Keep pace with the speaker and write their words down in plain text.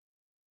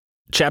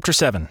Chapter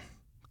 7.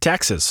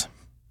 Taxes.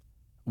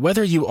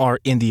 Whether you are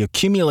in the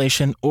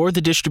accumulation or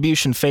the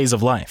distribution phase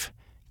of life,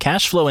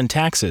 cash flow and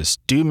taxes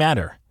do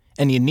matter,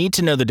 and you need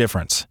to know the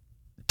difference.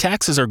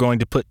 Taxes are going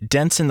to put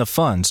dents in the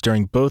funds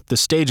during both the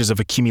stages of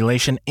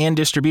accumulation and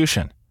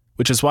distribution,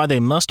 which is why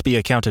they must be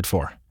accounted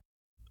for.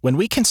 When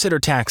we consider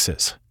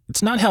taxes,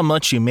 it's not how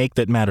much you make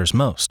that matters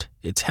most,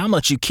 it's how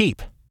much you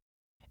keep.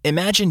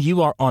 Imagine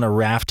you are on a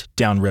raft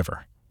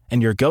downriver,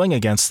 and you're going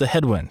against the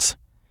headwinds.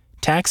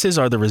 Taxes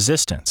are the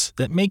resistance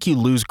that make you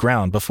lose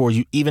ground before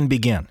you even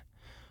begin.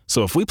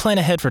 So if we plan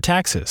ahead for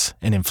taxes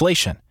and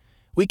inflation,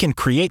 we can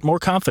create more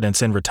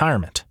confidence in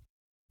retirement.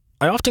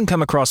 I often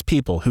come across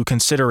people who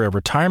consider a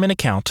retirement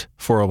account,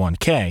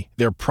 401k,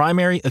 their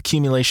primary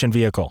accumulation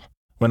vehicle.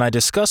 When I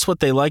discuss what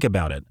they like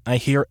about it, I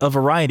hear a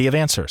variety of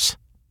answers.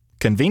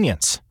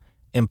 Convenience,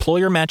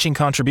 employer matching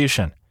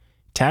contribution,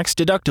 tax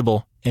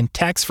deductible and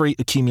tax-free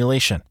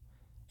accumulation,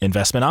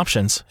 investment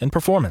options, and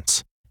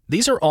performance.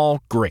 These are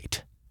all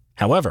great.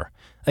 However,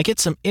 I get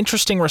some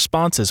interesting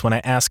responses when I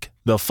ask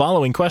the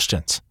following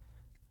questions.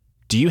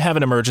 Do you have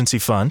an emergency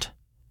fund?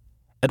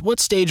 At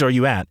what stage are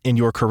you at in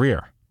your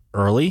career?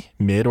 Early,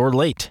 mid, or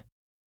late?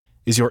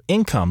 Is your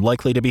income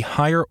likely to be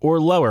higher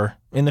or lower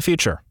in the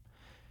future?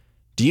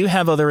 Do you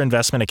have other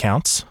investment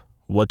accounts?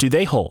 What do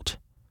they hold?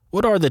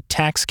 What are the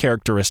tax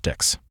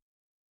characteristics?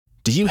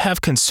 Do you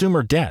have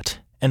consumer debt,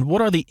 and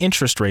what are the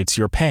interest rates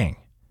you're paying?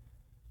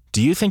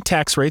 Do you think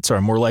tax rates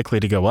are more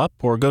likely to go up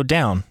or go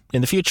down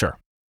in the future?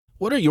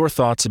 What are your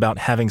thoughts about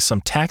having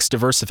some tax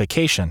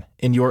diversification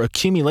in your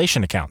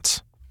accumulation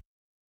accounts?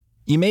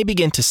 You may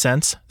begin to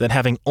sense that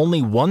having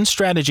only one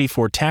strategy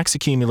for tax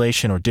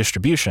accumulation or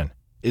distribution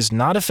is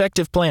not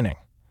effective planning.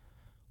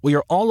 We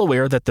are all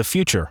aware that the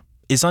future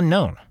is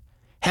unknown.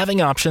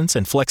 Having options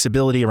and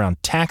flexibility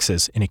around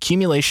taxes in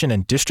accumulation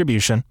and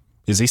distribution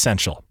is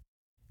essential.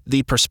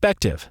 The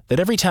perspective that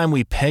every time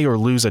we pay or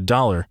lose a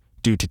dollar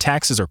due to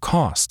taxes or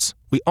costs,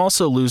 we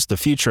also lose the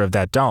future of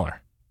that dollar.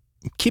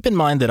 Keep in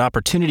mind that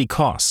opportunity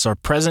costs are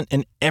present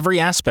in every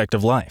aspect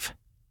of life.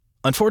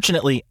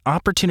 Unfortunately,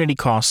 opportunity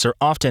costs are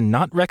often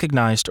not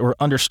recognized or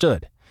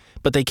understood,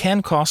 but they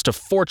can cost a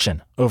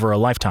fortune over a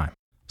lifetime.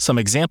 Some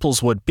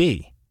examples would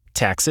be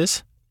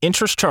taxes,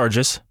 interest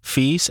charges,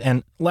 fees,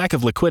 and lack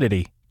of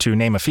liquidity, to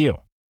name a few.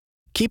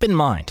 Keep in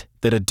mind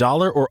that a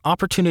dollar or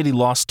opportunity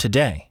lost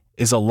today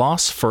is a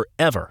loss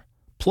forever,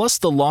 plus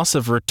the loss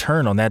of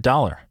return on that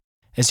dollar.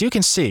 As you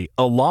can see,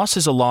 a loss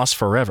is a loss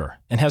forever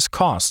and has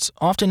costs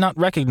often not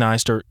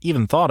recognized or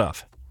even thought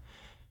of.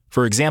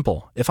 For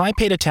example, if I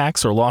paid a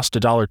tax or lost a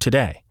dollar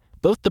today,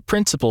 both the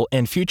principal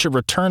and future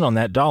return on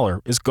that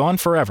dollar is gone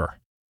forever.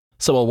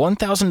 So a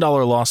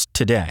 $1,000 loss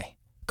today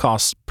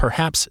costs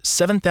perhaps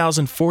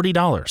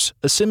 $7,040,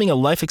 assuming a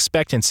life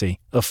expectancy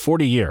of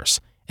 40 years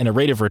and a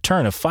rate of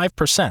return of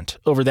 5%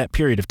 over that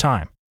period of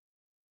time.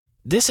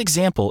 This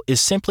example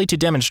is simply to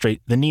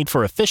demonstrate the need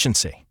for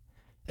efficiency,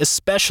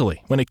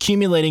 especially when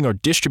accumulating or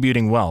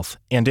distributing wealth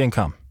and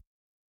income.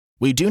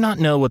 We do not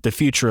know what the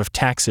future of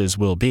taxes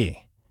will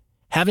be.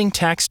 Having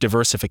tax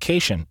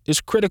diversification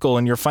is critical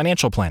in your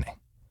financial planning.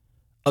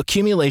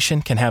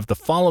 Accumulation can have the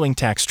following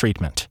tax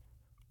treatment: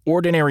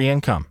 ordinary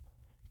income,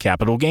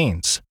 capital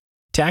gains,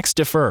 tax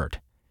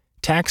deferred,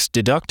 tax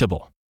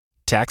deductible,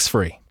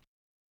 tax-free.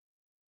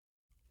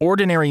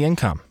 Ordinary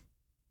income.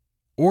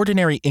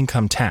 Ordinary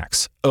income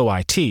tax,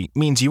 OIT,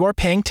 means you are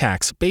paying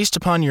tax based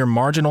upon your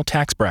marginal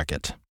tax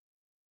bracket.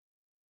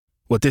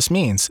 What this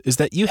means is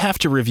that you have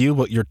to review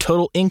what your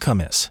total income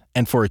is,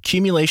 and for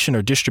accumulation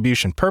or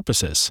distribution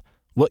purposes,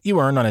 what you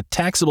earn on a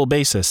taxable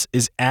basis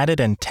is added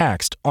and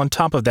taxed on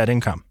top of that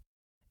income.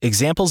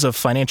 Examples of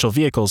financial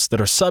vehicles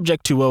that are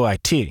subject to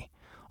OIT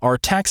are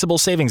taxable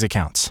savings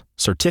accounts,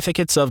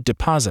 certificates of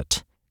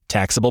deposit,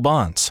 taxable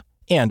bonds,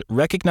 and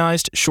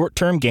recognized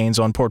short-term gains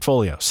on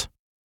portfolios.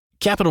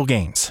 Capital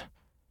gains.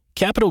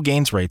 Capital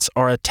gains rates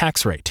are a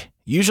tax rate,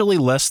 usually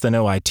less than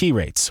OIT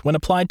rates when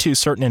applied to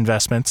certain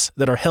investments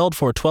that are held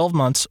for 12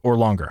 months or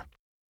longer.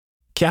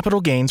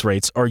 Capital gains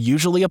rates are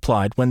usually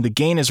applied when the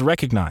gain is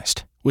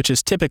recognized, which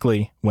is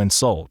typically when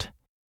sold.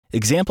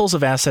 Examples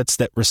of assets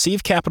that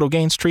receive capital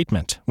gains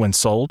treatment when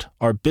sold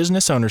are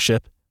business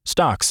ownership,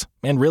 stocks,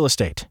 and real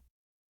estate.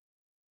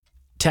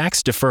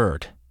 Tax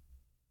deferred.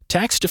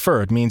 Tax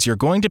deferred means you're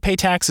going to pay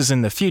taxes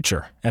in the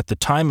future at the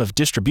time of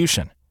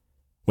distribution.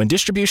 When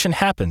distribution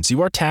happens,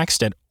 you are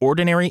taxed at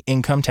ordinary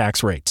income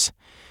tax rates.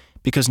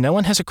 Because no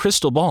one has a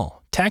crystal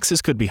ball,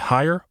 taxes could be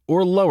higher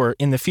or lower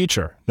in the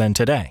future than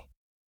today.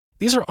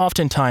 These are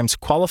oftentimes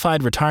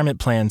qualified retirement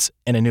plans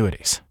and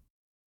annuities.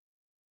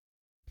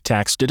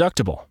 Tax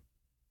deductible.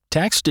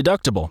 Tax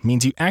deductible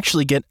means you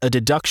actually get a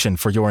deduction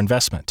for your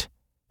investment.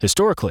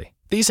 Historically,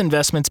 these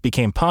investments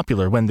became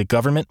popular when the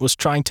government was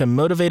trying to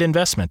motivate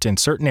investment in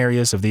certain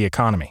areas of the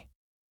economy.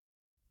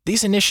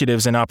 These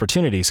initiatives and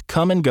opportunities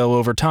come and go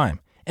over time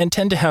and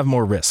tend to have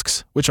more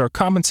risks, which are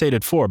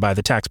compensated for by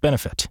the tax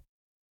benefit.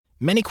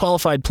 Many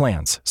qualified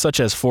plans, such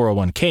as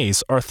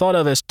 401ks, are thought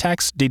of as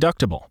tax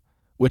deductible,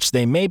 which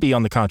they may be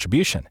on the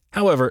contribution.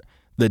 However,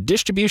 The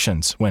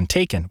distributions, when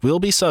taken, will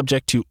be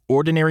subject to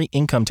ordinary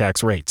income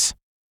tax rates.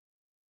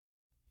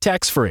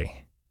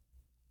 Tax-free.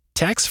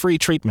 Tax-free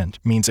treatment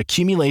means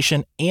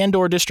accumulation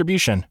and/or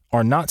distribution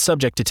are not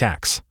subject to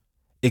tax.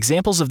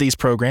 Examples of these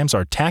programs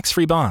are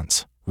tax-free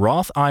bonds,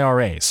 Roth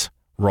IRAs,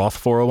 Roth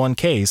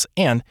 401ks,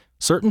 and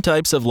certain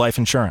types of life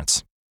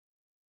insurance.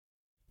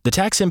 The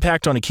tax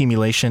impact on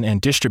accumulation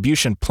and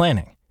distribution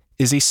planning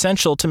is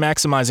essential to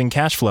maximizing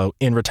cash flow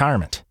in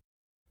retirement.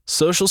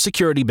 Social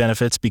Security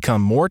benefits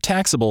become more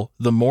taxable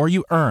the more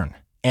you earn,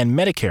 and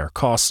Medicare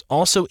costs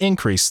also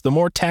increase the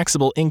more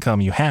taxable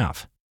income you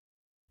have.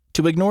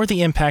 To ignore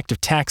the impact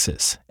of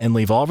taxes and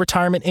leave all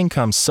retirement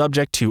income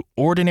subject to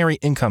ordinary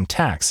income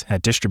tax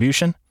at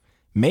distribution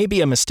may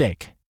be a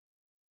mistake.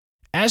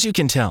 As you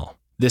can tell,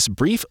 this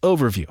brief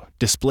overview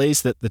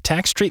displays that the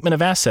tax treatment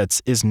of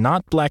assets is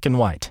not black and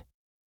white.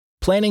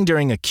 Planning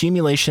during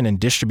accumulation and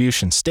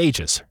distribution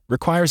stages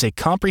requires a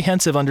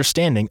comprehensive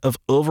understanding of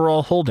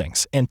overall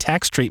holdings and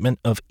tax treatment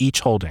of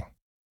each holding.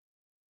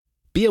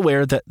 Be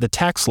aware that the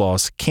tax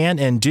laws can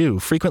and do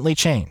frequently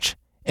change,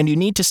 and you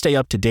need to stay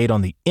up to date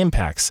on the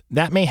impacts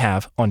that may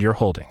have on your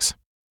holdings.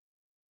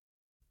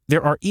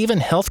 There are even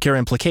healthcare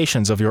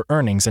implications of your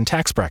earnings and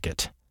tax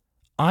bracket.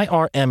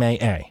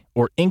 IRMAA,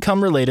 or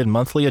Income-Related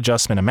Monthly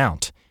Adjustment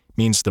Amount,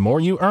 means the more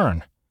you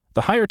earn,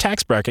 the higher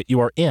tax bracket you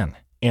are in,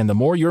 and the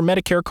more your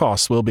Medicare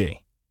costs will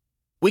be.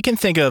 We can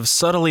think of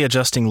subtly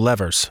adjusting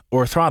levers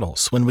or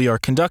throttles when we are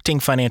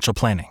conducting financial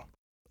planning.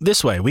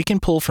 This way, we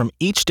can pull from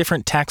each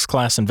different tax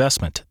class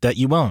investment that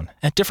you own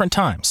at different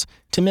times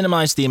to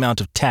minimize the amount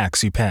of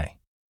tax you pay.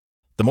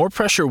 The more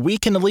pressure we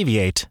can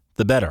alleviate,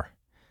 the better.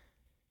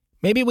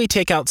 Maybe we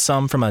take out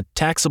some from a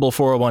taxable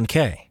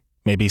 401k,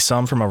 maybe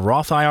some from a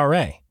Roth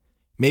IRA,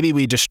 maybe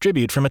we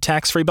distribute from a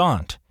tax-free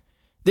bond.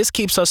 This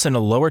keeps us in a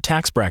lower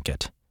tax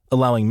bracket,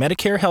 allowing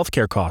Medicare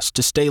healthcare costs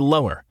to stay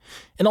lower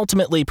and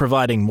ultimately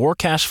providing more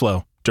cash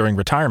flow during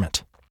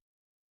retirement.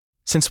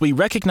 Since we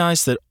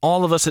recognize that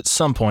all of us at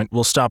some point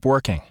will stop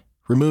working,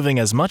 removing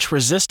as much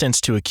resistance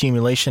to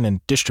accumulation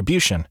and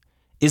distribution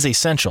is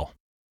essential.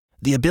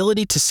 The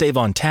ability to save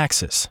on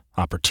taxes,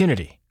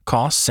 opportunity,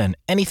 costs, and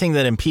anything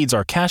that impedes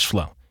our cash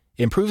flow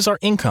improves our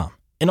income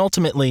and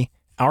ultimately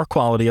our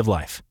quality of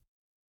life.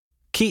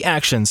 Key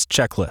Actions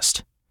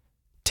Checklist.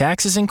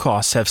 Taxes and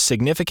costs have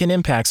significant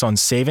impacts on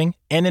saving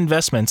and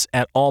investments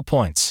at all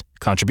points: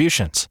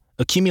 contributions,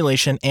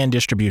 accumulation, and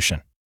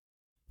distribution.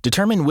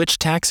 Determine which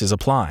taxes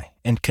apply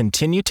and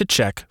continue to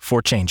check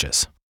for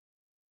changes.